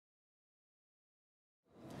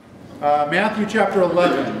Matthew chapter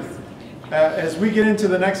 11. As we get into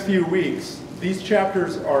the next few weeks, these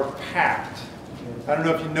chapters are packed. I don't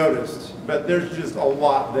know if you noticed, but there's just a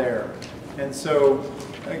lot there. And so,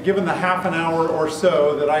 given the half an hour or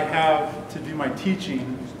so that I have to do my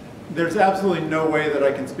teaching, there's absolutely no way that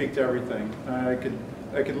I can speak to everything. I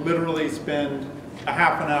could literally spend a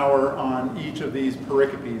half an hour on each of these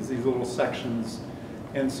pericopes, these little sections.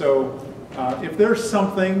 And so, if there's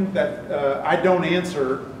something that I don't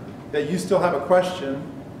answer, that you still have a question,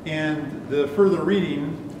 and the further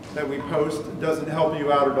reading that we post doesn't help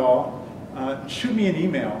you out at all, shoot me an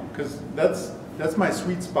email, because that's my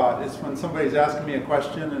sweet spot, is when somebody's asking me a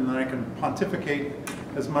question and then I can pontificate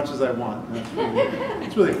as much as I want.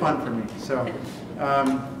 It's really fun for me. So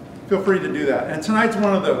feel free to do that. And tonight's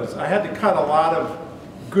one of those. I had to cut a lot of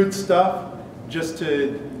good stuff just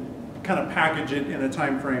to kind of package it in a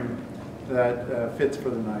time frame that fits for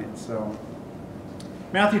the night. So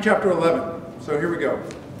Matthew chapter 11. So here we go.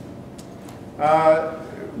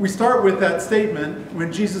 We start with that statement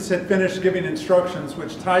when Jesus had finished giving instructions,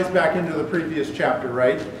 which ties back into the previous chapter,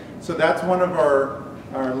 right? So that's one of our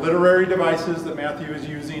literary devices that Matthew is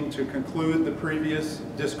using to conclude the previous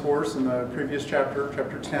discourse in the previous chapter,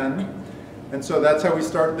 chapter 10. And so that's how we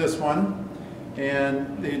start this one.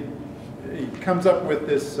 And he comes up with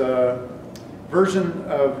this version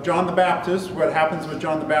of John the Baptist, what happens with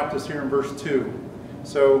John the Baptist here in verse 2.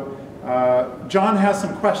 So John has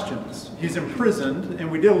some questions. He's imprisoned, and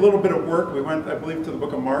we did a little bit of work. We went, I believe, to the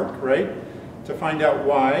book of Mark, right, to find out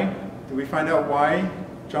why. Did we find out why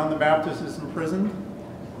John the Baptist is imprisoned?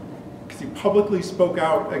 Because he publicly spoke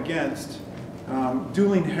out against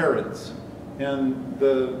dueling Herods and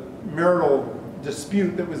the marital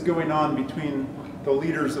dispute that was going on between the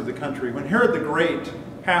leaders of the country. When Herod the Great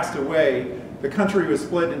passed away, the country was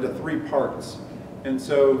split into 3 parts. And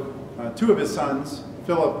so 2 of his sons,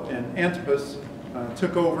 Philip and Antipas,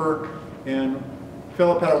 took over, and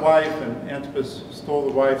Philip had a wife, and Antipas stole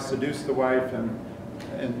the wife, seduced the wife, and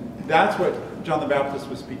that's what John the Baptist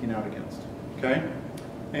was speaking out against, okay?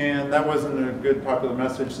 And that wasn't a good popular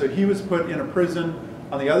message, so he was put in a prison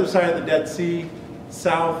on the other side of the Dead Sea,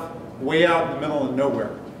 south, way out in the middle of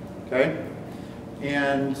nowhere, okay?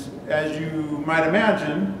 And as you might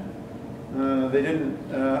imagine, they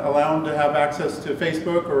didn't allow him to have access to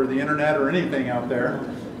Facebook or the internet or anything out there.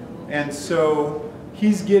 And so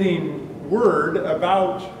he's getting word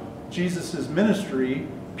about Jesus' ministry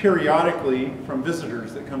periodically from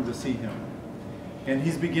visitors that come to see him. And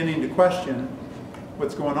he's beginning to question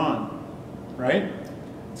what's going on, right?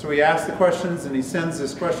 So he asks the questions, and he sends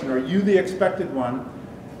this question, are you the expected one,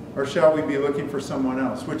 or shall we be looking for someone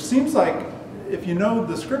else? Which seems like, if you know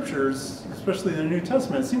the scriptures, especially the New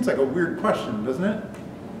Testament, it seems like a weird question, doesn't it?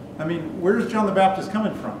 I mean, where's John the Baptist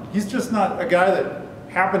coming from? He's just not a guy that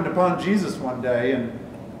happened upon Jesus one day and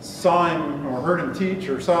saw him or heard him teach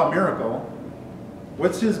or saw a miracle.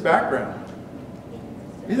 What's his background?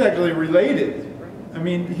 He's actually related. I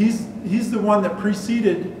mean, he's the one that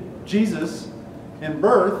preceded Jesus in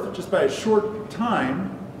birth just by a short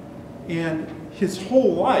time, and his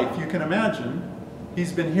whole life, you can imagine,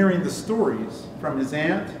 he's been hearing the stories from his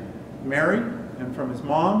aunt, Mary, and from his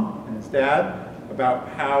mom and his dad about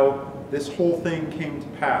how this whole thing came to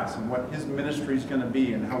pass and what his ministry is going to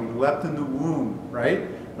be and how he leapt in the womb, right,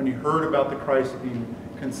 when he heard about the Christ being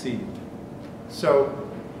conceived. So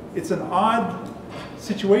it's an odd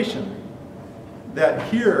situation that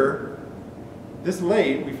here, this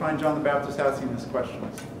late, we find John the Baptist asking these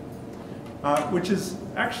questions, which is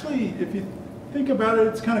actually, if you think about it,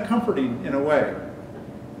 it's kind of comforting in a way,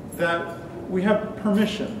 that we have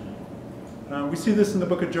permission. We see this in the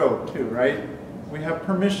book of Job too, right? We have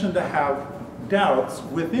permission to have doubts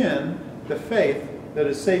within the faith that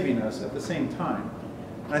is saving us at the same time.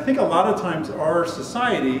 And I think a lot of times our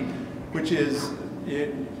society, which is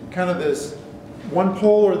kind of this one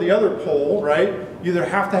pole or the other pole, right? You either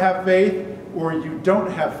have to have faith or you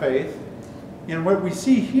don't have faith. And what we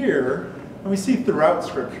see here, and we see throughout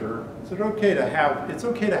Scripture, is it's okay to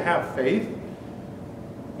have faith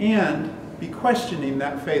and be questioning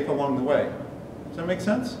that faith along the way. Does that make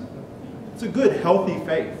sense? It's a good, healthy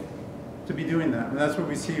faith to be doing that. And that's what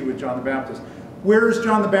we see with John the Baptist. Where is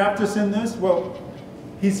John the Baptist in this? Well,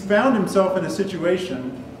 he's found himself in a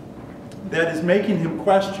situation that is making him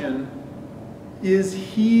question, is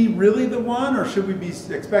he really the one, or should we be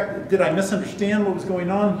expected? Did I misunderstand what was going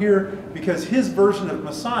on here? Because his version of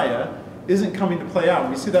Messiah isn't coming to play out.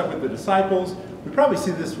 We see that with the disciples. We probably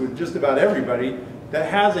see this with just about everybody that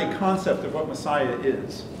has a concept of what Messiah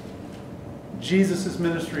is. Jesus'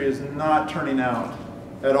 ministry is not turning out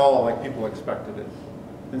at all like people expected it.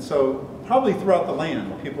 And so probably throughout the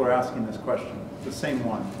land, people are asking this question, the same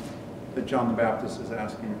one that John the Baptist is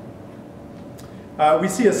asking. We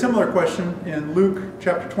see a similar question in Luke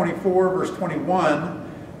chapter 24, verse 21.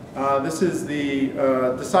 This is the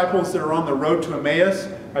disciples that are on the road to Emmaus.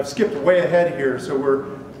 I've skipped way ahead here, so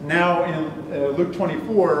we're now in Luke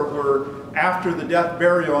 24. We're after the death,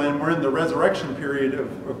 burial, and we're in the resurrection period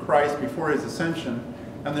of Christ before his ascension.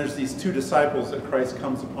 And there's these two disciples that Christ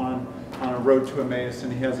comes upon on a road to Emmaus,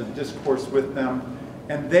 and he has a discourse with them.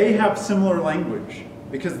 And they have similar language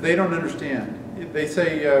because they don't understand. They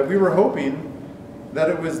say, we were hoping that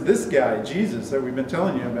it was this guy, Jesus, that we've been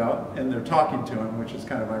telling you about, and they're talking to him, which is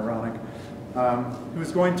kind of ironic, who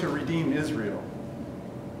was going to redeem Israel.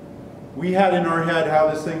 We had in our head how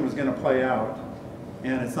this thing was going to play out,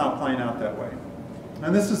 and it's not playing out that way.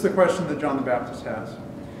 And this is the question that John the Baptist has.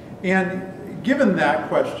 And given that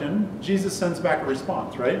question, Jesus sends back a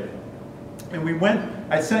response, right?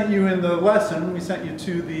 And I sent you in the lesson, we sent you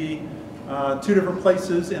to the two different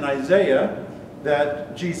places in Isaiah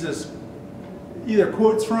that Jesus either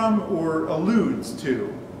quotes from or alludes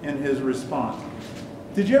to in his response.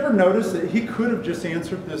 Did you ever notice that he could have just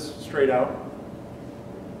answered this straight out?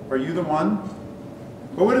 Are you the one?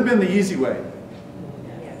 What would have been the easy way?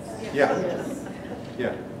 Yes. Yeah. Yes.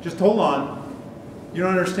 Yeah. Just hold on. You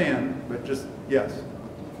don't understand, but just yes.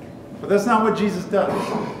 But that's not what Jesus does,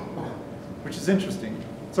 which is interesting.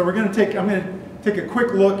 So I'm going to take a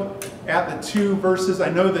quick look at the two verses. I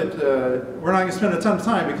know that we're not going to spend a ton of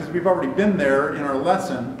time because we've already been there in our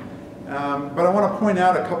lesson, but I want to point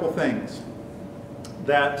out a couple things.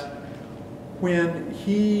 That when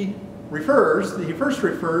he first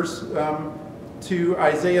refers to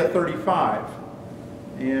Isaiah 35.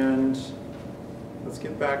 And let's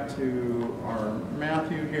get back to our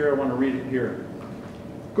Matthew here. I want to read it here.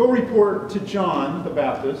 Go report to John the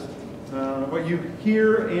Baptist what you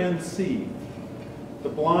hear and see. The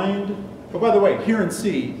blind, oh, by the way, hear and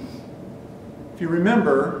see. If you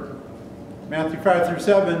remember, Matthew 5 through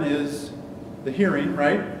 7 is the hearing,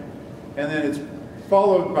 right? And then it's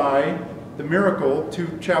followed by the miracle,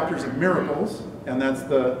 2 chapters of miracles, and that's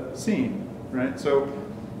the seeing, right? So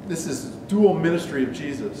this is dual ministry of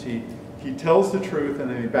Jesus. He tells the truth and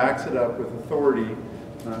then he backs it up with authority,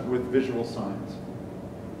 with visual signs.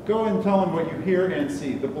 Go and tell them what you hear and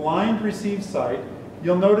see. The blind receive sight.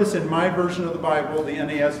 You'll notice in my version of the Bible, the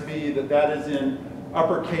NASB, that is in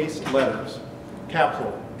uppercase letters,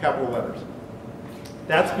 capital letters.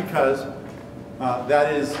 That's because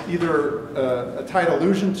that is either a tight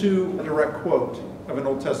allusion to a direct quote of an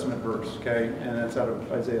Old Testament verse, okay? And that's out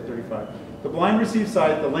of Isaiah 35. The blind receive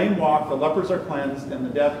sight, the lame walk, the lepers are cleansed, and the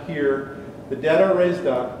deaf hear, the dead are raised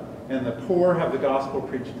up, and the poor have the gospel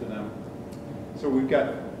preached to them. So we've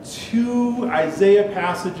got 2 Isaiah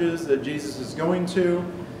passages that Jesus is going to,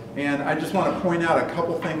 and I just want to point out a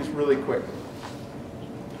couple things really quick.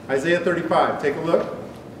 Isaiah 35, take a look.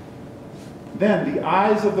 Then the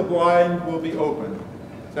eyes of the blind will be opened.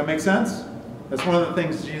 Does that make sense? That's one of the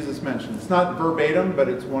things Jesus mentioned. It's not verbatim, but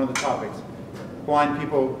it's one of the topics. Blind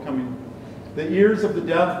people coming. The ears of the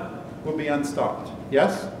deaf will be unstopped.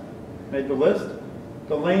 Yes? Made the list.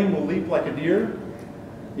 The lame will leap like a deer.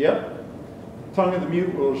 Yep. Tongue of the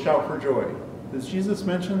mute will shout for joy. Does Jesus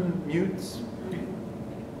mention mutes?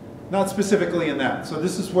 Not specifically in that. So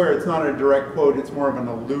this is where it's not a direct quote, it's more of an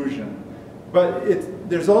allusion. But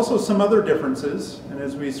there's also some other differences, and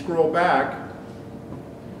as we scroll back,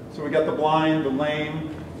 so we got the blind, the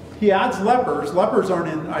lame. He adds lepers. Lepers aren't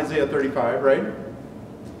in Isaiah 35, right?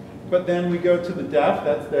 But then we go to the deaf,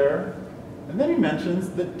 that's there. And then he mentions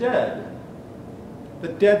the dead. The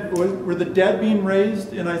dead, were the dead being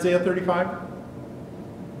raised in Isaiah 35?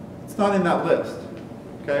 It's not in that list,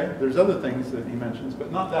 okay? There's other things that he mentions,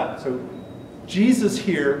 but not that. So Jesus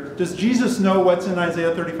here, does Jesus know what's in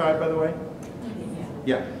Isaiah 35, by the way?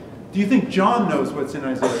 Yeah. Do you think John knows what's in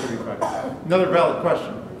Isaiah 35? Another valid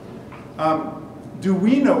question. Do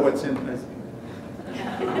we know what's in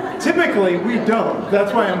Isaiah? Typically, we don't.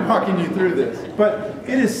 That's why I'm walking you through this. But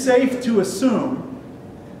it is safe to assume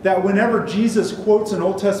that whenever Jesus quotes an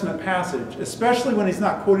Old Testament passage, especially when he's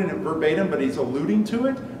not quoting it verbatim, but he's alluding to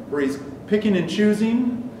it, where he's picking and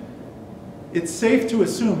choosing, it's safe to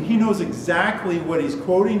assume he knows exactly what he's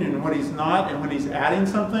quoting and what he's not, and when he's adding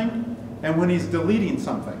something, and when he's deleting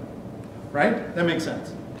something. Right? That makes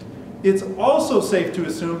sense. It's also safe to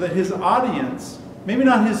assume that his audience, maybe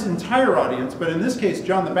not his entire audience, but in this case,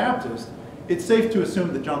 John the Baptist, it's safe to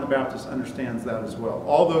assume that John the Baptist understands that as well.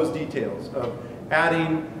 All those details of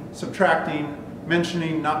adding, subtracting,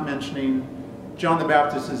 mentioning, not mentioning. John the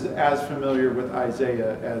Baptist is as familiar with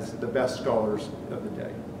Isaiah as the best scholars of the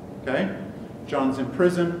day. Okay? John's in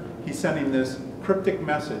prison. He's sending this cryptic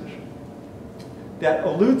message that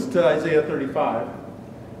alludes to Isaiah 35,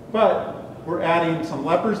 but we're adding some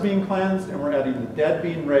lepers being cleansed, and we're adding the dead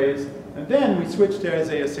being raised, and then we switch to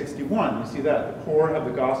Isaiah 61. You see that? The poor have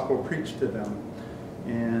the gospel preached to them.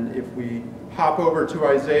 And if we hop over to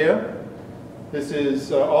Isaiah, this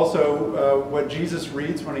is also what Jesus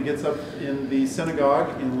reads when he gets up in the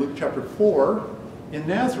synagogue in Luke chapter 4 in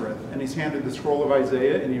Nazareth. And he's handed the scroll of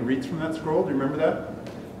Isaiah, and he reads from that scroll. Do you remember that?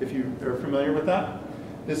 If you are familiar with that?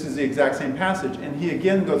 This is the exact same passage. And he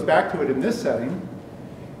again goes back to it in this setting.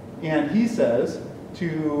 And he says to,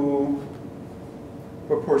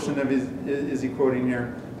 what portion of his is he quoting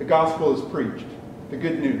here? The gospel is preached. The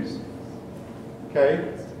good news.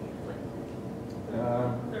 Okay?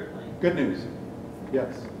 Good news.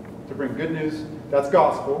 Yes. To bring good news. That's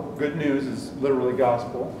gospel. Good news is literally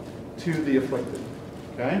gospel. To the afflicted.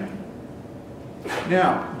 Okay?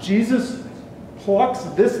 Now, Jesus plucks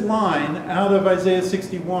this line out of Isaiah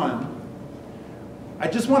 61. I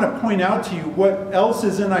just want to point out to you what else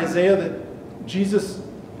is in Isaiah that Jesus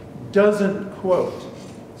doesn't quote.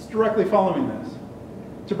 It's directly following this.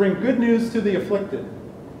 To bring good news to the afflicted.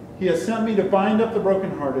 He has sent me to bind up the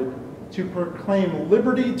brokenhearted, to proclaim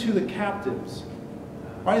liberty to the captives.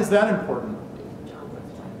 Why is that important?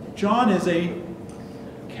 John is a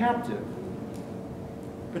captive.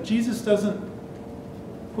 But Jesus doesn't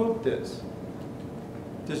quote this.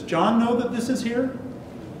 Does John know that this is here?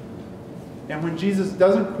 And when Jesus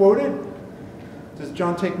doesn't quote it, does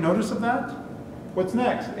John take notice of that? What's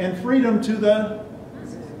next? And freedom to the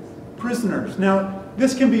prisoners. Now,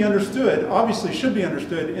 this can be understood, obviously should be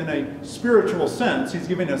understood in a spiritual sense. He's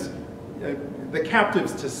giving us the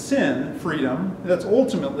captives to sin freedom. That's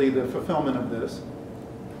ultimately the fulfillment of this.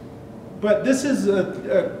 But this is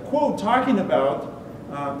a quote talking about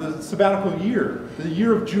the sabbatical year, the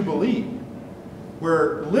year of Jubilee,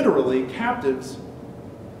 where literally captives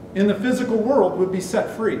in the physical world would be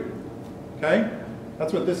set free. Okay?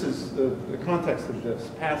 That's what this is, the context of this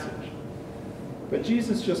passage. But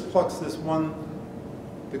Jesus just plucks this one,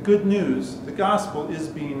 the good news, the gospel is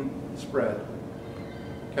being spread.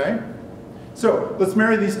 Okay? So, let's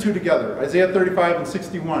marry these two together. Isaiah 35 and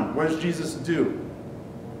 61. What does Jesus do?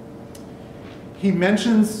 He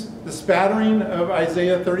mentions the spattering of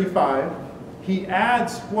Isaiah 35. He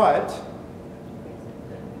adds what?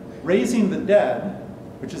 Raising the dead,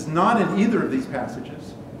 which is not in either of these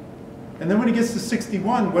passages. And then when he gets to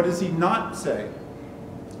 61, what does he not say?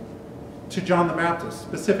 To John the Baptist,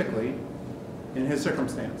 specifically, in his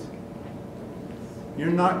circumstance.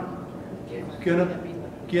 You're not going to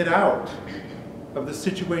get out of the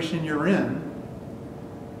situation you're in.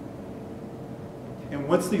 And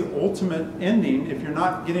what's the ultimate ending if you're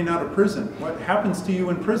not getting out of prison? What happens to you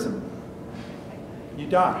in prison? You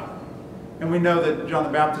die. And we know that John the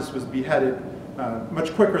Baptist was beheaded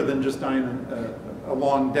much quicker than just dying a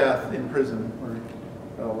long death in prison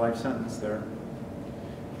or a life sentence there.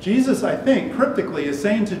 Jesus, I think, cryptically is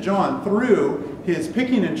saying to John through his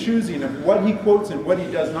picking and choosing of what he quotes and what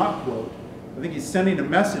he does not quote, I think he's sending a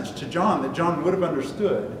message to John that John would have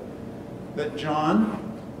understood. That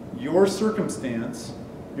John, your circumstance,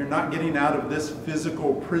 you're not getting out of this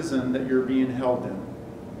physical prison that you're being held in.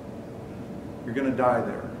 You're going to die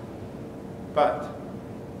there. But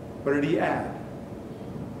what did he add?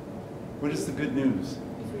 What is the good news?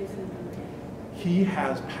 He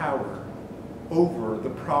has power over the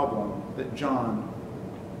problem that John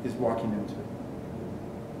is walking into.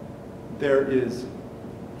 There is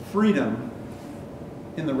freedom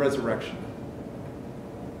in the resurrection.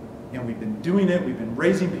 And we've been doing it. We've been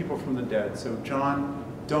raising people from the dead. So John,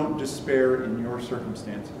 don't despair in your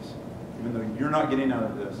circumstances. Even though you're not getting out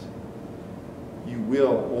of this, you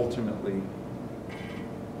will ultimately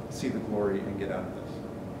see the glory and get out of this.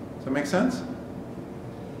 Does that make sense?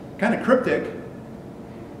 Kind of cryptic,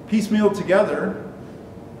 piecemealed together,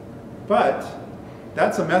 but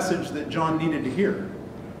that's a message that John needed to hear,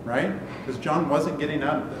 right? Because John wasn't getting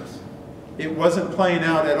out of this. It wasn't playing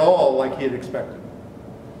out at all like he had expected.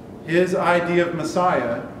 His idea of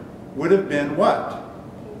Messiah would have been what?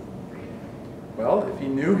 Well, if he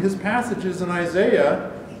knew his passages in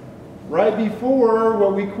Isaiah, right before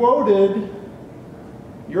what we quoted,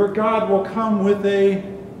 your God will come with a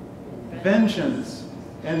vengeance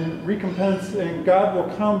and recompense, and God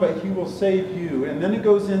will come, but he will save you. And then it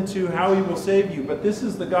goes into how he will save you. But this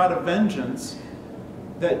is the God of vengeance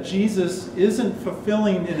that Jesus isn't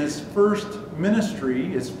fulfilling in his first ministry,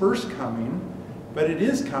 his first coming, but it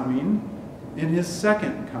is coming in his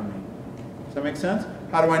second coming. Does that make sense?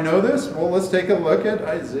 How do I know this? Well, let's take a look at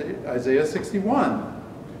Isaiah 61.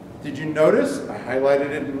 Did you notice? I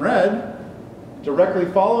highlighted it in red. directly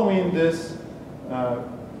following this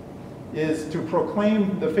is to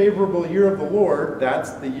proclaim the favorable year of the Lord.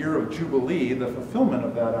 That's the year of Jubilee, the fulfillment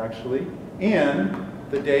of that actually, and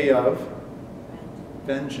the day of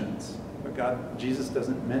vengeance. But Jesus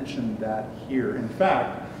doesn't mention that here. In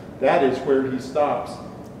fact, that is where he stops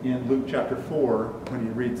in Luke chapter 4 when he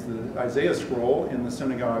reads the Isaiah scroll in the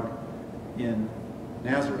synagogue in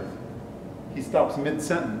Nazareth. He stops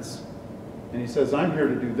mid-sentence and he says, I'm here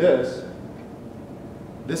to do this.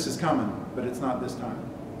 This is coming, but it's not this time.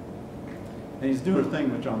 And he's doing a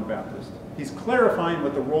thing with John the Baptist. He's clarifying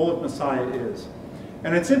what the role of Messiah is.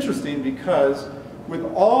 And it's interesting because with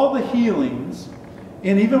all the healings,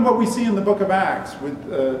 and even what we see in the book of Acts, with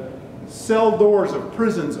cell doors of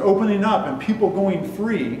prisons opening up and people going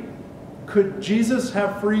free, could Jesus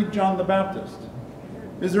have freed John the Baptist?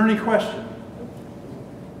 Is there any question?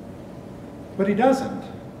 But he doesn't.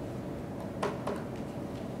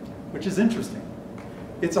 Which is interesting.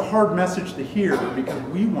 It's a hard message to hear because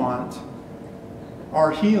we want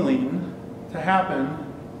our healing to happen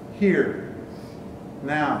here,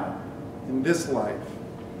 now, in this life.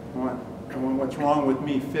 I want what's wrong with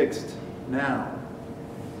me fixed now.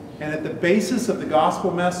 And at the basis of the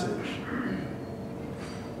gospel message,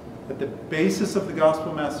 the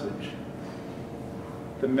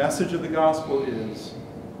message of the gospel is,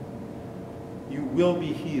 you will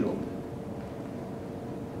be healed,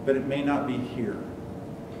 but it may not be here.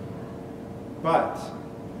 But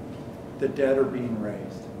the dead are being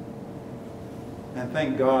raised. And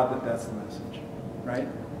thank God that that's the message, right?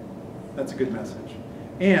 That's a good message.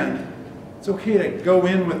 And it's okay to go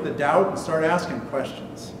in with the doubt and start asking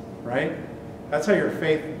questions, right? That's how your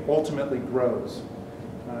faith ultimately grows.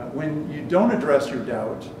 When you don't address your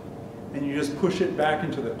doubt and you just push it back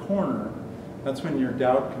into the corner, that's when your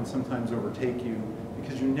doubt can sometimes overtake you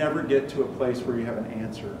because you never get to a place where you have an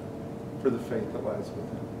answer for the faith that lies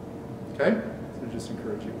within. Okay? So just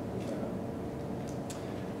encourage you with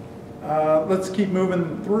that. Let's keep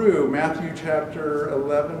moving through Matthew chapter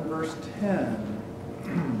 11, verse 10.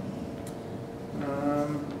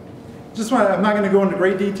 I'm not going to go into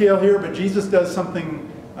great detail here, but Jesus does something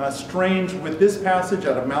strange with this passage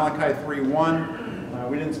out of Malachi 3:1.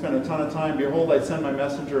 We didn't spend a ton of time. Behold, I send my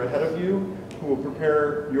messenger ahead of you, who will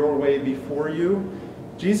prepare your way before you.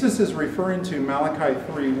 Jesus is referring to Malachi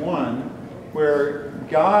 3:1, where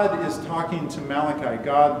God is talking to Malachi.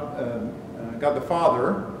 God the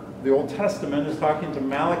Father, the Old Testament, is talking to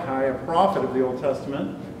Malachi, a prophet of the Old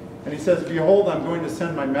Testament. And he says, behold, I'm going to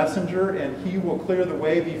send my messenger, and he will clear the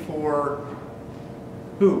way before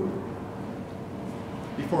who?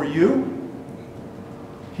 Before you?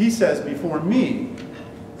 He says, before me.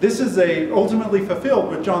 This is ultimately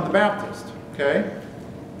fulfilled with John the Baptist, okay?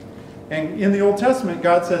 And in the Old Testament,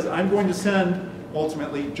 God says, I'm going to send,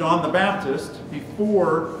 ultimately, John the Baptist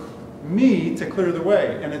before me to clear the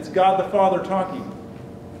way. And it's God the Father talking.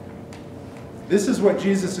 This is what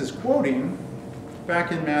Jesus is quoting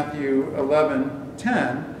back in Matthew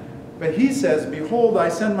 11:10. But he says, behold, I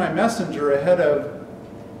send my messenger ahead of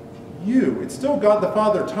you. It's still God the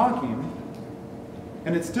Father talking.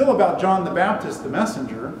 And it's still about John the Baptist, the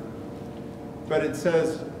messenger. But it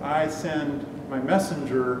says, I send my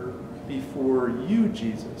messenger before you,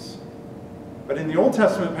 Jesus. But in the Old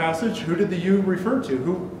Testament passage, who did the you refer to?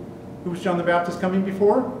 Who was John the Baptist coming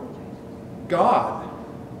before? God.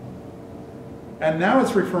 And now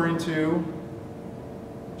it's referring to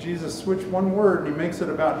Jesus switched one word and he makes it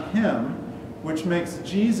about him, which makes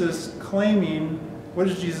Jesus claiming, what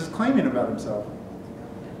is Jesus claiming about himself?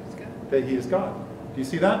 That he is God. Do you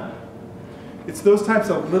see that? It's those types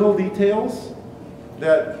of little details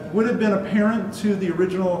that would have been apparent to the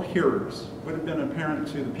original hearers, would have been apparent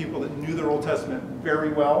to the people that knew their Old Testament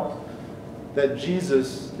very well, that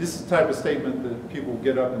Jesus, this is the type of statement that people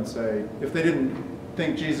get up and say, if they didn't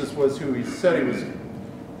think Jesus was who he said he was,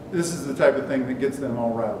 this is the type of thing that gets them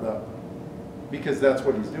all riled up. Because that's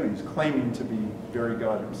what he's doing. He's claiming to be very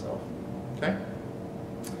God himself. Okay?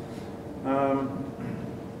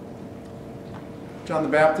 John the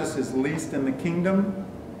Baptist is least in the kingdom.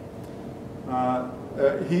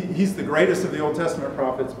 He's the greatest of the Old Testament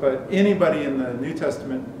prophets, but anybody in the New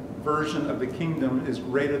Testament version of the kingdom is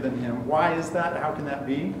greater than him. Why is that? How can that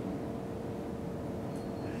be?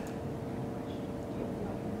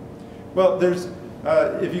 Well,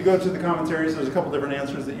 if you go to the commentaries, there's a couple different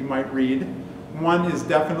answers that you might read. One is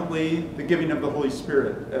definitely the giving of the Holy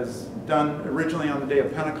Spirit, as done originally on the day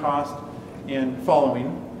of Pentecost and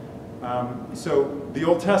following. So the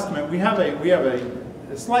Old Testament, we have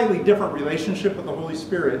a slightly different relationship with the Holy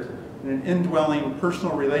Spirit in an indwelling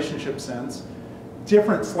personal relationship sense,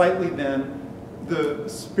 different slightly than the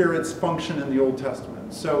Spirit's function in the Old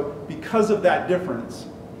Testament. So because of that difference,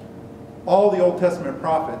 all the Old Testament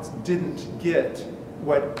prophets didn't get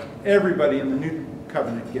what everybody in the New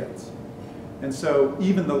Covenant gets. And so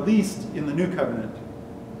even the least in the New Covenant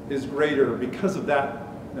is greater because of that.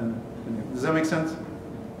 Does that make sense?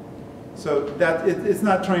 So that it's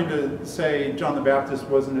not trying to say John the Baptist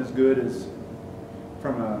wasn't as good as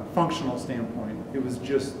from a functional standpoint. It was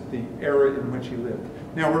just the era in which he lived.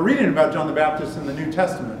 Now we're reading about John the Baptist in the New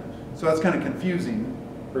Testament, so that's kind of confusing,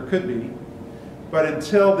 or could be. But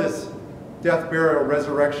until this death, burial,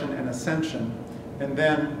 resurrection, and ascension, and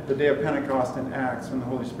then the day of Pentecost in Acts when the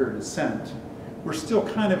Holy Spirit is sent, we're still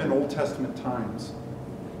kind of in Old Testament times,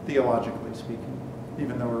 theologically speaking,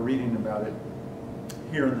 even though we're reading about it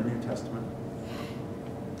here in the New Testament.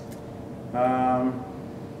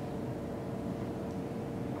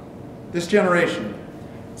 This generation.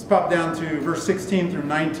 Let's pop down to verse 16 through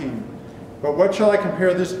 19. But what shall I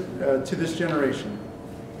compare this to this generation?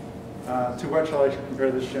 To what shall I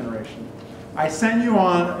compare this generation? I sent you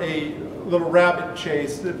on a little rabbit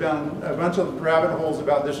chase that found a bunch of rabbit holes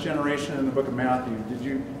about this generation in the book of Matthew.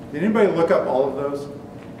 Did anybody look up all of those?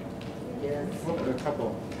 Yes. A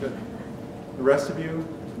couple. Good. The rest of you?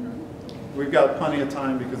 We've got plenty of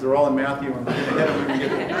time because they're all in Matthew and we're going to hit them when we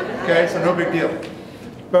get there. Okay, so no big deal.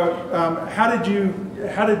 But how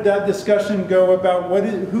did that discussion go about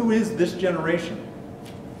who is this generation?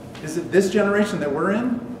 Is it this generation that we're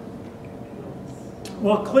in?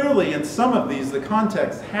 Well, clearly in some of these, the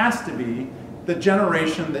context has to be the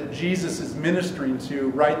generation that Jesus is ministering to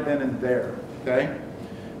right then and there. Okay?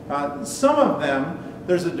 Some of them,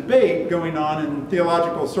 there's a debate going on in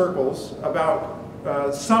theological circles about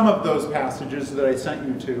some of those passages that I sent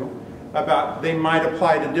you to, about they might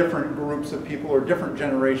apply to different groups of people or different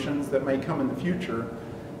generations that may come in the future.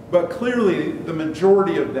 But clearly the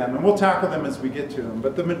majority of them, and we'll tackle them as we get to them,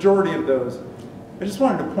 but the majority of those, I just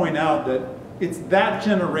wanted to point out that it's that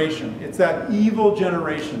generation, it's that evil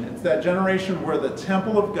generation, it's that generation where the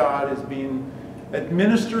temple of God is being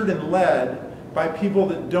administered and led by people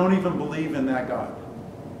that don't even believe in that God.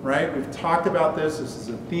 Right? We've talked about this. This is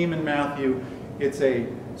a theme in Matthew. It's a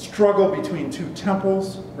struggle between two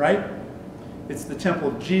temples, right? It's the temple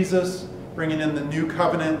of Jesus, bringing in the new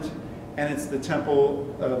covenant, and it's the temple,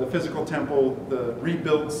 the physical temple, the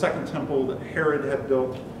rebuilt second temple that Herod had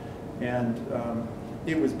built, and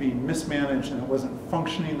it was being mismanaged and it wasn't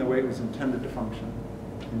functioning the way it was intended to function.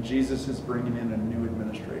 And Jesus is bringing in a new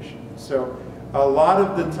administration. So a lot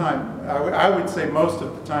of the time, I would say most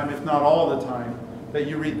of the time, if not all the time, that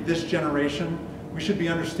you read this generation, we should be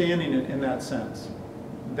understanding it in that sense.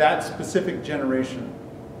 That specific generation.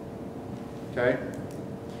 Okay?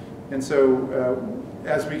 And so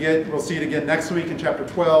as we'll see it again next week in chapter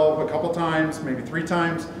 12 a couple times, maybe 3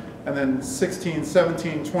 times, and then 16,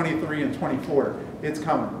 17, 23, and 24. It's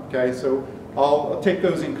coming. Okay? So I'll take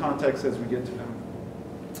those in context as we get to them.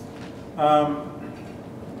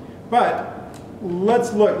 But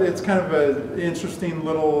let's look. It's kind of an interesting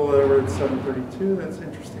little, we're at 7:32. That's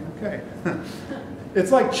interesting. Okay.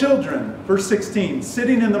 It's like children, verse 16,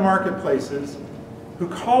 sitting in the marketplaces who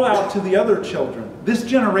call out to the other children. This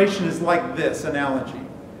generation is like this analogy.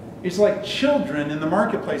 It's like children in the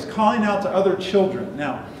marketplace calling out to other children.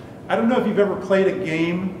 Now, I don't know if you've ever played a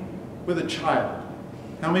game with a child.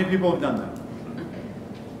 How many people have done that?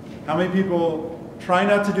 How many people try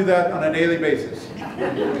not to do that on a daily basis?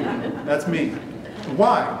 That's me.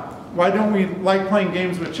 Why? Why don't we like playing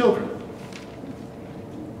games with children?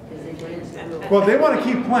 Well, they want to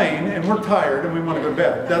keep playing, and we're tired, and we want to go to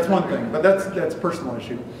bed. That's one thing, but that's a personal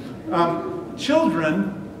issue.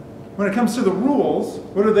 Children, when it comes to the rules,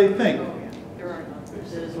 what do they think?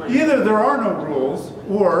 Either there are no rules,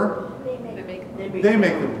 or they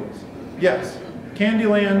make the rules. Yes.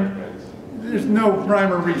 Candyland, there's no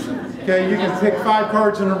rhyme or reason. Okay, you can pick 5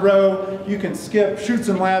 cards in a row. You can skip chutes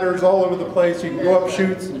and ladders all over the place. You can go up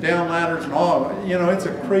chutes and down ladders and all of it. You know, it's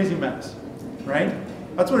a crazy mess, right?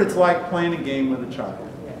 That's what it's like playing a game with a child.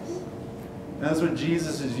 And that's what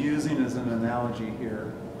Jesus is using as an analogy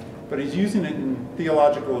here. But he's using it in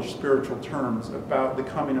theological or spiritual terms about the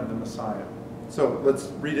coming of the Messiah. So let's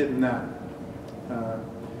read it in that.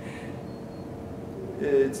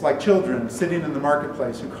 It's like children sitting in the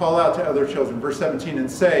marketplace who call out to other children, verse 17, and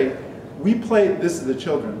say, this is the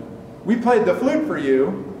children, we played the flute for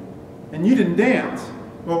you, and you didn't dance.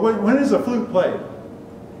 Well, when is a flute played?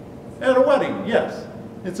 At a wedding, yes.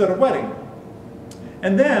 It's at a wedding.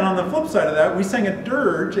 And then, on the flip side of that, we sang a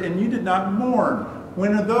dirge, and you did not mourn.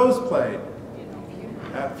 When are those played?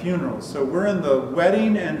 At funerals. So we're in the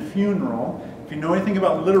wedding and funeral. If you know anything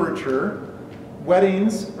about literature,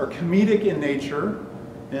 weddings are comedic in nature.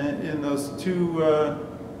 In those two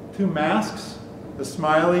masks, the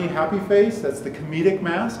smiley, happy face, that's the comedic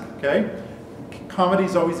mask, okay?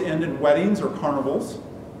 Comedies always end in weddings or carnivals.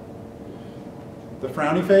 The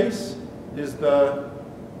frowny face is the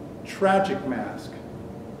tragic mask,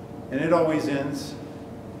 and it always ends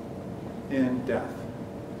in death,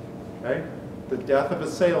 okay? The death of a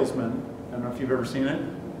salesman, I don't know if you've ever seen it,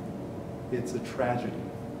 it's a tragedy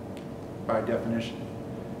by definition.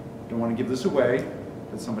 Don't want to give this away,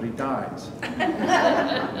 but somebody dies.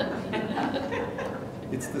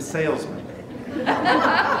 It's the salesman.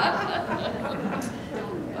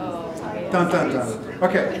 Dun, dun, dun.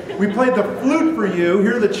 Okay, we played the flute for you.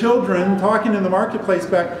 Here are the children talking in the marketplace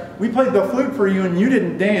back. We played the flute for you and you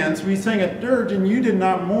didn't dance. We sang a dirge and you did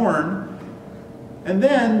not mourn. And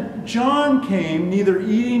then John came, neither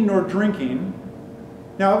eating nor drinking.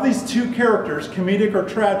 Now, of these two characters, comedic or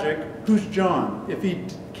tragic, who's John? If he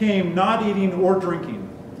came not eating or drinking.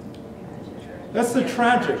 That's the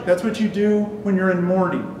tragic. That's what you do when you're in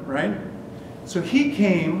mourning, right? So he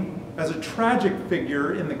came as a tragic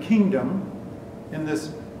figure in the kingdom, in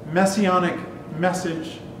this messianic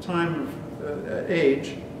message time of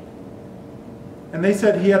age. And they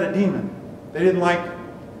said he had a demon. They didn't like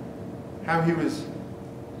how he was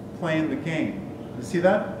playing the game. You see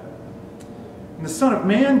that? And the Son of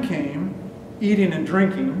Man came, eating and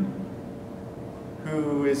drinking.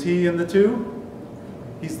 Who is he in the two?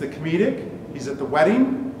 He's the comedic. He's at the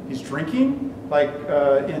wedding. He's drinking, like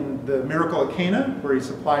in the miracle at Cana, where he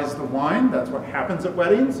supplies the wine. That's what happens at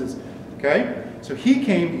weddings. Okay? So he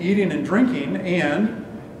came eating and drinking, and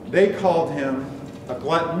they called him a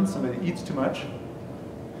glutton, somebody that eats too much,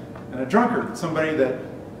 and a drunkard, somebody that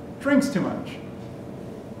drinks too much.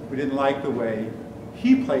 We didn't like the way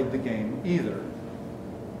he played the game either.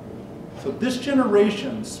 So this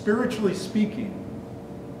generation, spiritually speaking,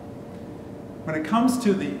 when it comes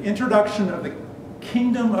to the introduction of the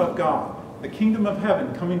kingdom of God, the kingdom of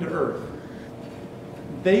heaven coming to earth,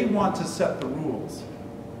 they want to set the rules.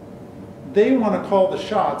 They want to call the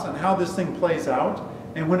shots on how this thing plays out.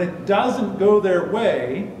 And when it doesn't go their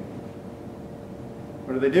way,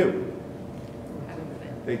 what do?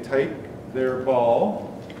 They take their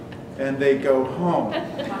ball and they go home.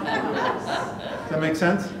 Does that make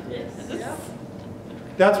sense? Yes.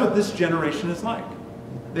 That's what this generation is like.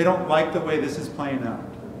 They don't like the way this is playing out.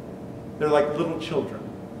 They're like little children.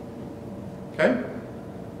 Okay?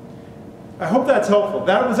 I hope that's helpful.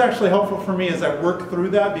 That was actually helpful for me as I worked through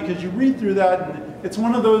that, because you read through that and it's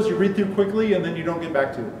one of those you read through quickly and then you don't get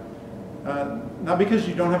back to it. Not because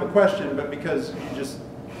you don't have a question, but because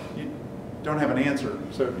you don't have an answer.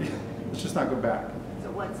 So let's just not go back.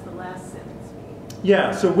 So what's the last sentence mean?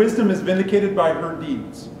 Yeah, so wisdom is vindicated by her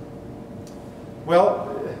deeds.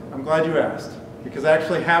 Well, I'm glad you asked, because I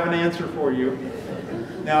actually have an answer for you.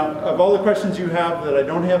 Now, of all the questions you have that I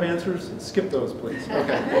don't have answers, skip those, please.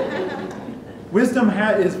 Okay. Wisdom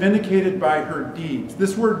is vindicated by her deeds.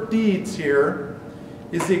 This word deeds here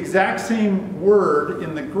is the exact same word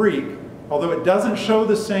in the Greek, although it doesn't show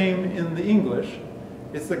the same in the English.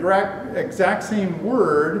 It's the exact same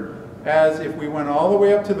word as if we went all the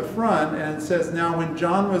way up to the front and it says, now when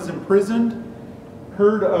John was imprisoned,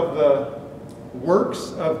 heard of the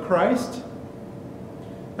works of Christ.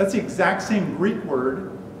 That's the exact same Greek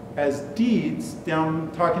word as deeds,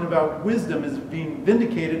 down talking about wisdom is being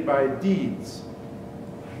vindicated by deeds.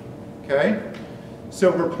 Okay?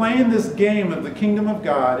 So we're playing this game of the kingdom of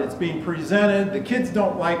God. It's being presented. The kids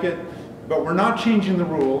don't like it, but we're not changing the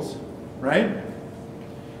rules, right?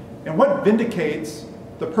 And what vindicates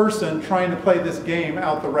the person trying to play this game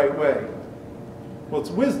out the right way? Well,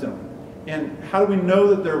 it's wisdom. And how do we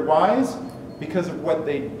know that they're wise? Because of what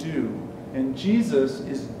they do. And Jesus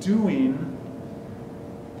is doing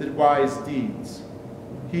the wise deeds.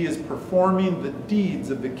 He is performing the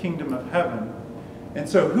deeds of the kingdom of heaven. And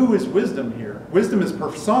so who is wisdom here? Wisdom is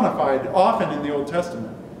personified often in the Old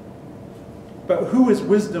Testament. But who is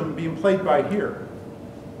wisdom being played by here?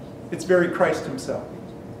 It's very Christ himself.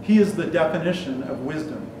 He is the definition of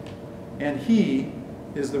wisdom. And he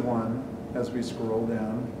is the one, as we scroll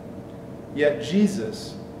down, yet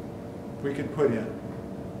Jesus, we could put in,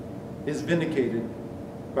 is vindicated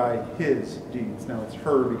by his deeds. Now it's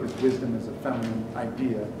her because wisdom is a feminine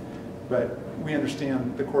idea, but we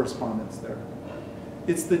understand the correspondence there.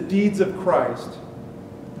 It's the deeds of Christ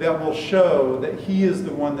that will show that he is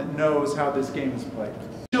the one that knows how this game is played.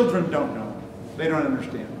 Children don't know. They don't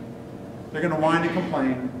understand. They're going to whine and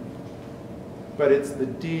complain, but it's the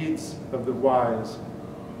deeds of the wise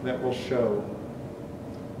that will show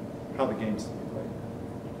how the game's to be played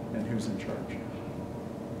and who's in charge.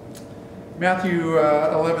 Matthew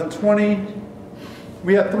 11:20.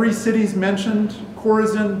 We have 3 cities mentioned: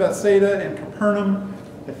 Chorazin, Bethsaida, and Capernaum.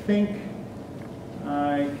 I think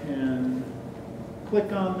I can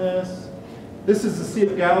click on this. This is the Sea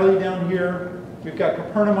of Galilee down here. We've got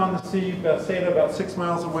Capernaum on the sea, Bethsaida about 6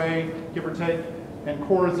 miles away, give or take, and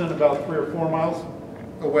Chorazin about 3 or 4 miles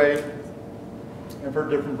away. I've heard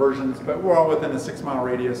different versions, but we're all within a 6-mile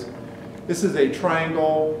radius. This is a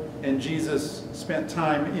triangle, and Jesus spent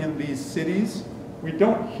time in these cities. We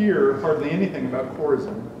don't hear hardly anything about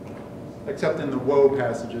Chorazin, except in the woe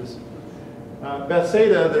passages.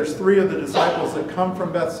 Bethsaida, there's 3 of the disciples that come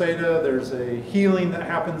from Bethsaida. There's a healing that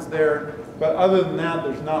happens there, but other than that,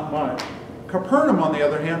 there's not much. Capernaum, on the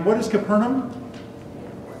other hand, what is Capernaum?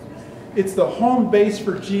 It's the home base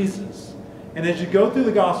for Jesus. And as you go through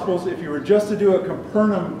the Gospels, if you were just to do a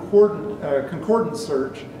Capernaum concordance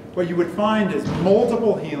search, what you would find is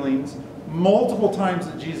multiple healings, multiple times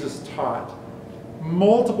that Jesus taught,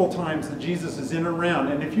 multiple times that Jesus is in and around.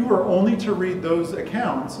 And if you were only to read those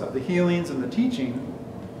accounts of the healings and the teaching,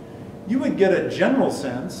 you would get a general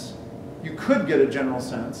sense, you could get a general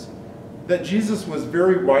sense, that Jesus was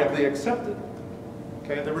very widely accepted.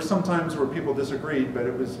 Okay, there were some times where people disagreed, but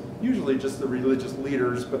it was usually just the religious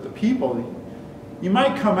leaders. But the people, you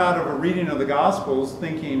might come out of a reading of the Gospels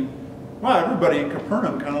thinking, wow, everybody in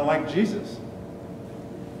Capernaum kind of liked Jesus.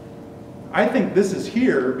 I think this is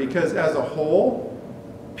here because as a whole,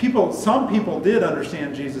 some people did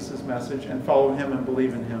understand Jesus' message and follow him and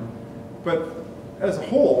believe in him. But as a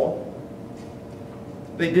whole,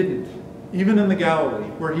 they didn't. Even in the Galilee,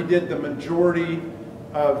 where he did the majority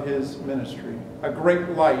of his ministry. A great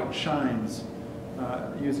light shines,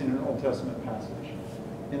 using an Old Testament passage,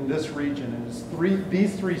 in this region. And it's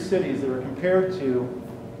these 3 cities that are compared to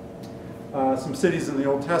some cities in the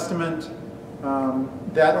Old Testament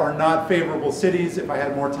that are not favorable cities. If I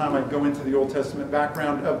had more time, I'd go into the Old Testament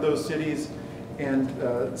background of those cities and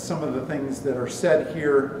some of the things that are said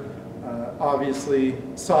here. Obviously,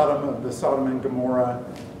 Sodom and Gomorrah.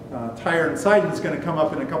 Tyre and Sidon is going to come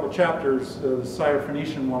up in a couple chapters. The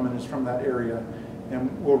Syrophoenician woman is from that area,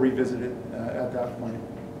 and we'll revisit it at that point.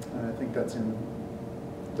 I think that's in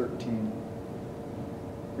 13,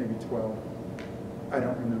 maybe 12. I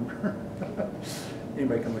don't remember.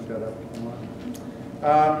 Anybody can look that up if you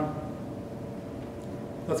want.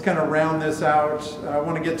 Let's kind of round this out. I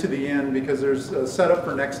want to get to the end because there's a setup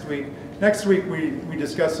for next week. Next week we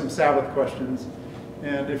discuss some Sabbath questions.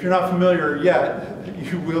 And if you're not familiar yet,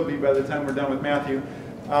 you will be by the time we're done with Matthew.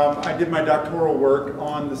 I did my doctoral work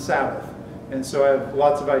on the Sabbath. And so I have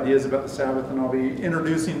lots of ideas about the Sabbath, and I'll be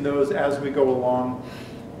introducing those as we go along.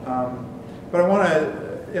 But I want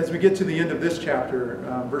to, as we get to the end of this chapter,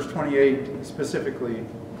 verse 28 specifically,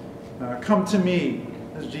 come to me,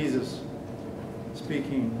 as Jesus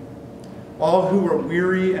speaking, all who are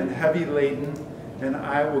weary and heavy laden, and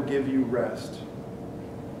I will give you rest.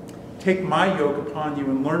 Take my yoke upon you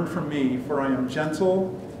and learn from me, for I am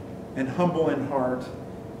gentle and humble in heart,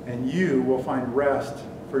 and you will find rest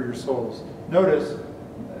for your souls. Notice,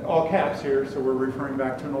 all caps here, so we're referring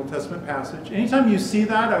back to an Old Testament passage. Anytime you see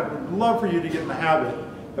that, I would love for you to get in the habit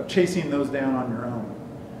of chasing those down on your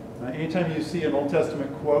own. Anytime you see an Old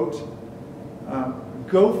Testament quote,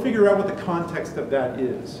 go figure out what the context of that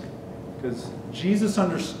is. Because Jesus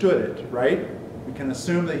understood it, right? We can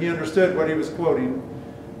assume that he understood what he was quoting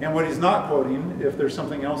and what he's not quoting if there's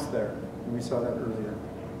something else there. And we saw that earlier.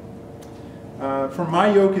 For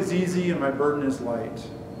my yoke is easy and my burden is light.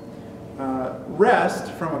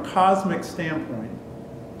 Rest from a cosmic standpoint.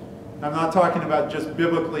 I'm not talking about just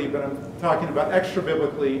biblically, but I'm talking about extra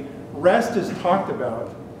biblically. Rest is talked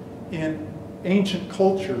about in ancient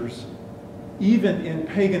cultures, even in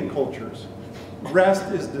pagan cultures.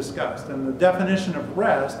 Rest is discussed. And the definition of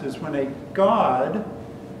rest is when a god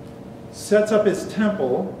sets up his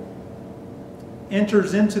temple,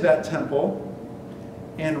 enters into that temple,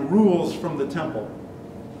 and rules from the temple.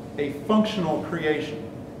 A functional creation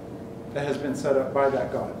that has been set up by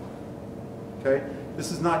that God. Okay?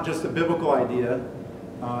 This is not just a biblical idea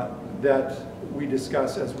that we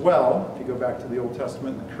discuss as well, if you go back to the Old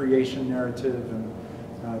Testament, the creation narrative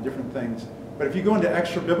and different things. But if you go into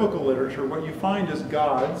extra biblical literature, what you find is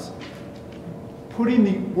gods putting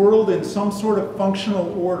the world in some sort of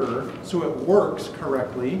functional order so it works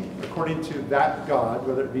correctly according to that God,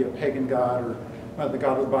 whether it be a pagan God or the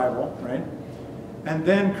God of the Bible, right? And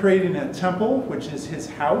then creating a temple, which is his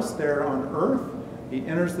house there on earth. He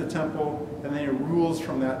enters the temple and then he rules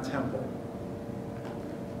from that temple.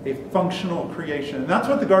 A functional creation. And that's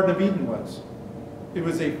what the Garden of Eden was. It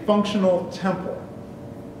was a functional temple.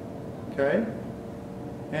 Okay?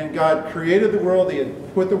 And God created the world. He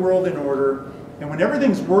had put the world in order. And when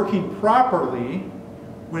everything's working properly,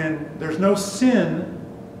 when there's no sin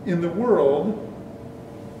in the world,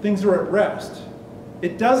 things are at rest.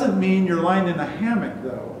 It doesn't mean you're lying in a hammock,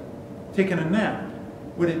 though, taking a nap.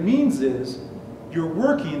 What it means is you're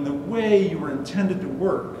working the way you were intended to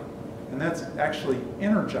work. And that's actually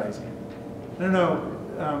energizing. I don't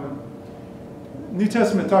know, New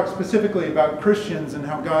Testament talks specifically about Christians and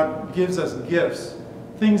how God gives us gifts,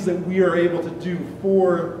 things that we are able to do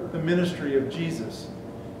for the ministry of Jesus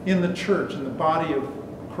in the church, in the body of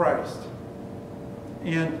Christ.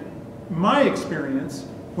 And my experience,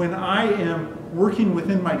 when I am working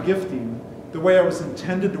within my gifting the way I was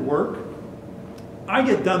intended to work, I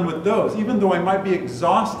get done with those. Even though I might be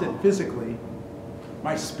exhausted physically,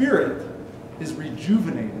 my spirit is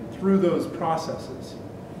rejuvenated through those processes.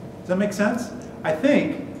 Does that make sense?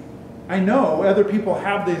 I know other people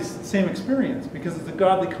have this same experience because it's a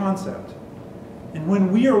godly concept. And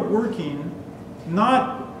when we are working,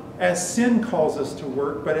 not as sin calls us to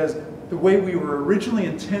work, but as the way we were originally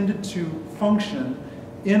intended to function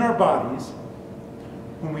in our bodies,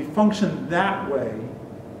 when we function that way,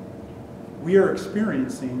 we are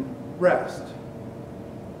experiencing rest.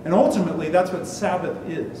 And ultimately, that's what Sabbath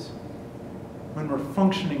is, when we're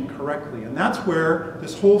functioning correctly. And that's where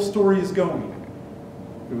this whole story is going.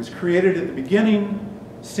 It was created at the beginning,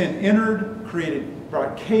 sin entered,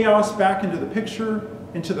 brought chaos back into the picture,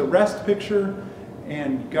 into the rest picture,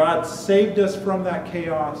 and God saved us from that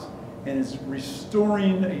chaos and is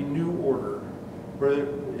restoring a new order. Where,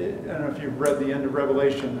 I don't know if you've read the end of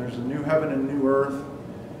Revelation, there's a new heaven and new earth,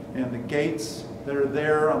 and the gates that are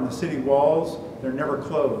there on the city walls, they're never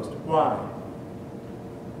closed. Why?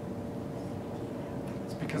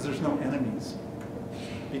 It's because there's no enemies.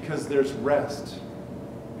 Because there's rest.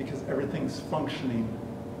 Because everything's functioning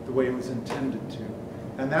the way it was intended to.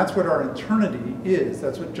 And that's what our eternity is.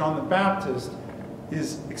 That's what John the Baptist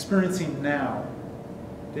is experiencing now.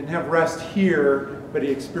 Didn't have rest here, but he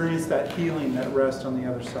experienced that healing, that rest on the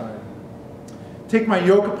other side. Take my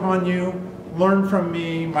yoke upon you, learn from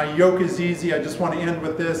me. My yoke is easy. I just want to end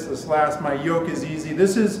with this last, my yoke is easy.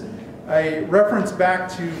 This is a reference back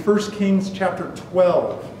to 1 Kings chapter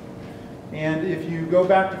 12. And if you go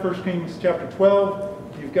back to 1 Kings chapter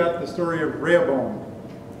 12, you've got the story of Rehoboam,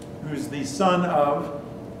 who's the son of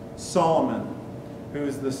Solomon,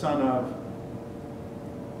 who's the son of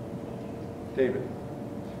David.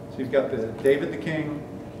 So you've got David the king,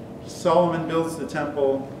 Solomon builds the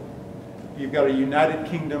temple, you've got a united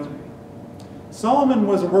kingdom. Solomon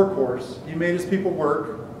was a workhorse. He made his people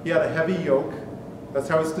work. He had a heavy yoke. That's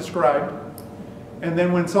how it's described. And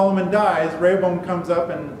then when Solomon dies, Rehoboam comes up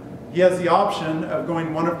and he has the option of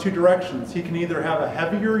going one of two directions. He can either have a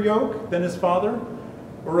heavier yoke than his father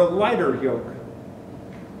or a lighter yoke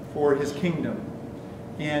for his kingdom.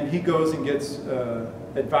 And he goes and gets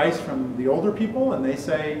advice from the older people, and they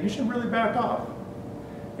say, you should really back off.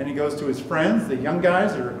 And he goes to his friends, the young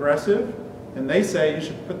guys are aggressive, and they say you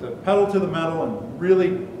should put the pedal to the metal and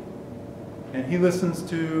really, and he listens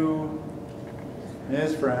to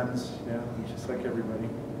his friends, yeah, just like everybody.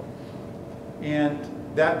 And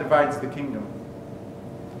that divides the kingdom.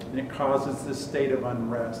 And it causes this state of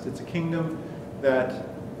unrest. It's a kingdom that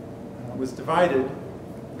was divided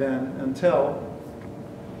then until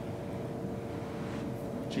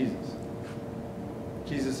Jesus.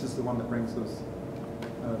 Jesus is the one that brings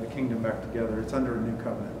the kingdom back together. It's under a new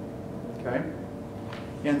covenant. Okay?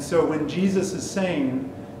 And so when Jesus is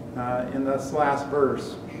saying in this last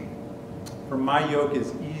verse, for my yoke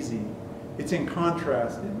is easy, it's in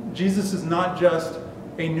contrast. Jesus is not just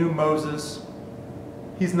a new Moses.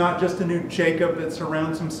 He's not just a new Jacob that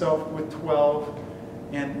surrounds himself with 12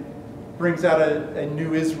 and brings out a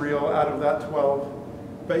new Israel out of that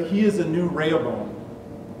 12. But he is a new Rehoboam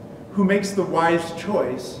who makes the wise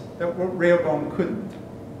choice that Rehoboam couldn't.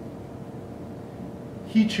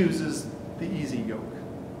 He chooses the easy yoke.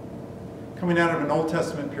 Coming out of an Old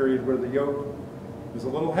Testament period where the yoke was a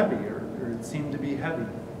little heavier, or it seemed to be heavy.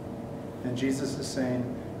 And Jesus is saying,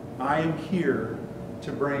 I am here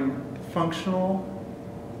to bring function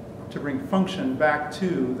back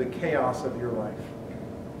to the chaos of your life.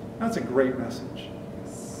 That's a great message.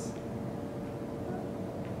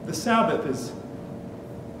 The Sabbath is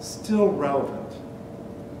still relevant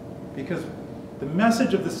because the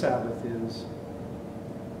message of the Sabbath is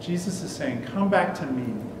Jesus is saying, come back to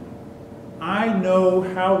me. I know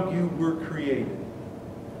how you were created.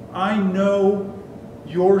 I know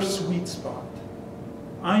your sweet spot.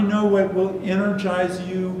 I know what will energize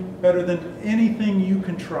you better than anything you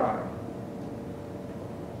can try.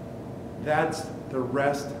 That's the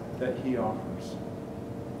rest that he offers.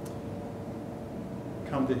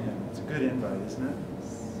 come to him. It's a good invite, isn't it?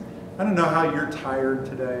 I don't know how you're tired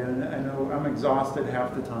today. I know I'm exhausted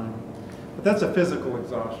half the time. But that's a physical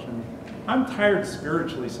exhaustion. I'm tired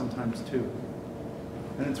spiritually sometimes too.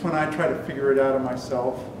 And it's when I try to figure it out of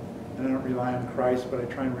myself, and I don't rely on Christ, but I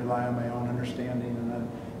try and rely on my own understanding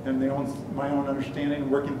my own understanding,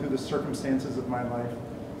 working through the circumstances of my life.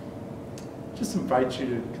 Just invite you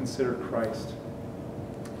to consider Christ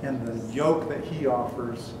and the yoke that he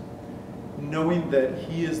offers, knowing that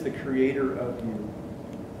he is the creator of you.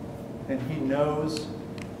 And he knows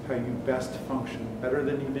how you best function, better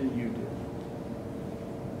than even you do.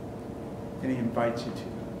 And he invites you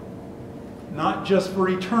to. Not just for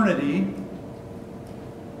eternity,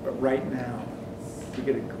 but right now. To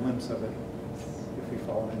get a glimpse of it if we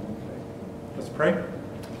follow him in faith. Let's pray.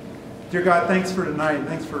 Dear God, thanks for tonight.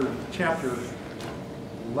 Thanks for chapter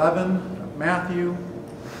 11 of Matthew.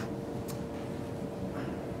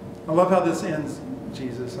 I love how this ends,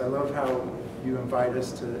 Jesus. I love how you invite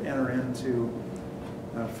us to enter into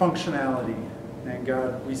functionality. And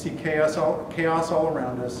God, we see chaos all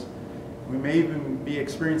around us. We may even be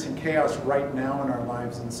experiencing chaos right now in our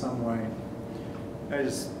lives in some way. I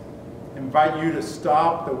just invite you to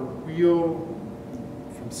stop the wheel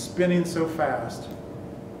from spinning so fast.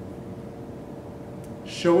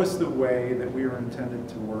 Show us the way that we are intended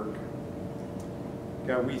to work.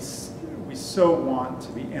 God, we so want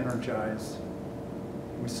to be energized.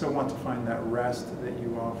 We so want to find that rest that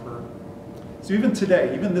you offer. So even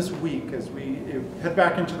today, even this week, as we head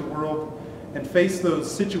back into the world and face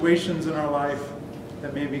those situations in our life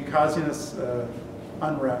that may be causing us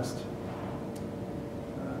unrest,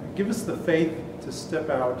 give us the faith to step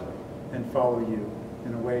out and follow you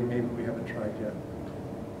in a way maybe we haven't tried yet.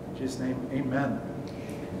 In Jesus' name, amen.